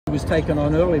He was taken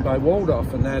on early by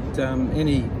Waldorf, and that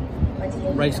any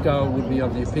race goer would be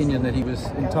of the opinion that he was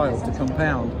entitled to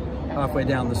compound halfway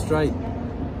down the straight,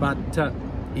 but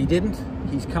he didn't.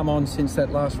 He's come on since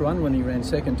that last run when he ran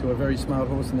second to a very smart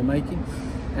horse in the making,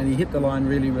 and he hit the line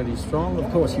really strong. Of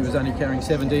course, he was only carrying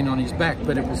 17 on his back,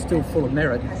 but it was still full of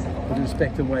merit with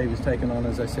respect to the way he was taken on,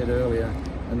 as I said earlier,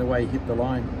 and the way he hit the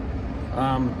line.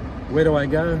 Where do I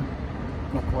go?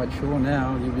 Not quite sure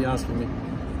now. You'll be asking me.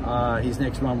 His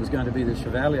next run was going to be the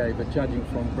Chevalier, but judging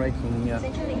from breaking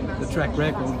the track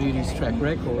record, Beauty's track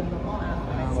record,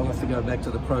 I'll have to go back to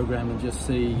the program and just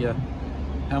see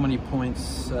how many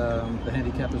points the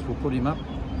handicappers will put him up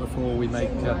before we make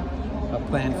a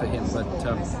plan for him. But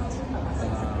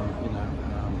you know,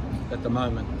 at the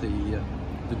moment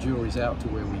the jury's out to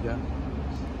where we go.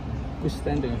 Good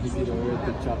standing, he did a very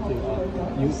good job too.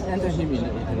 You entered him in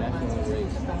an international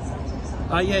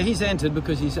race. Yeah, he's entered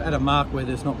because he's at a mark where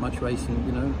there's not much racing,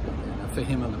 you know, for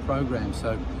him on the program.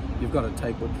 So you've got to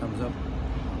take what comes up.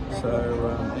 So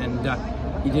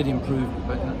and he did improve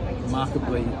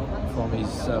remarkably from his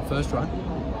first run.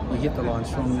 He hit the line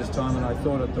strong this time, and I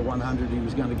thought at the 100 he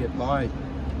was going to get by,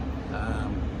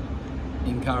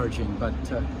 encouraging. But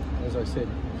as I said,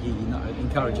 he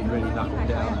encouraging really knuckled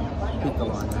down and hit the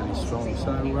line really strong.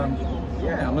 So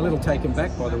yeah, I'm a little taken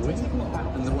back by the win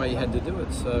and the way he had to do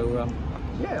it. So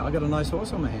yeah, I got a nice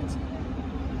horse on my hands.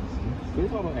 Can you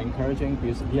talk about encouraging,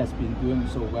 because he has been doing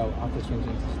so well after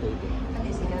changing to stable?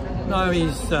 No,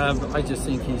 he's. I just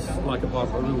think he's like a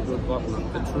real good bottle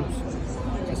of Petrus.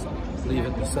 Just leave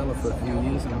it in the cellar for a few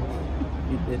years and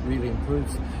it really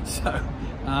improves. So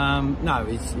no,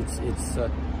 it's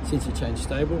since he changed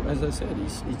stable, as I said,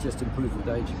 he's just improved with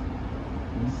age.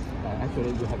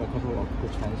 Actually, you have a couple of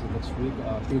good chances next week.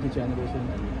 Beauty Generation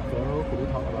and Pharaoh. Could you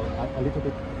talk about a little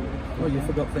bit? Well, you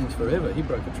forgot Thanks Forever. He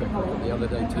broke a track record the other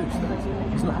day too, so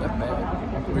it's not that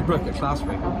bad. We broke a class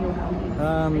record.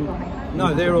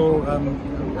 No, they're all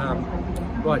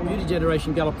right. Beauty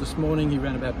Generation galloped this morning. He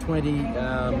ran about 20.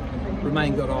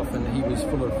 Remain got off, and he was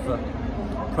full of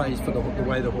praise for the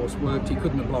way the horse worked. He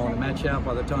couldn't have blown a match out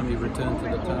by the time he returned to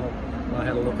the tunnel. When I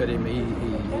had a look at him, he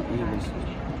was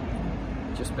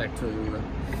just back to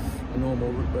a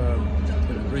normal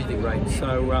breathing rate.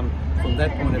 So from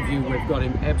that point of view, we've got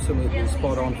him absolutely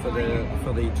spot on for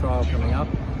the trial coming up.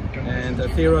 And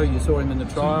Thero, you saw him in the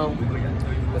trial,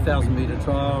 the 1,000-metre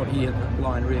trial. He hit the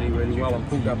line really well and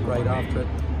pulled up great after it.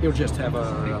 He'll just have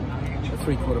a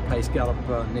 3/4 pace gallop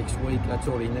next week. That's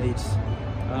all he needs.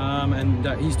 And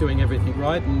he's doing everything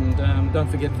right. And don't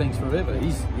forget Thanks Forever.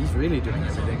 He's really doing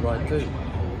everything right too.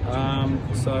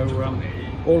 So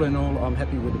all in all, I'm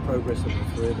happy with the progress of the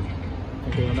three of them.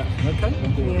 Thank you very much. Okay.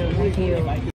 Thank you.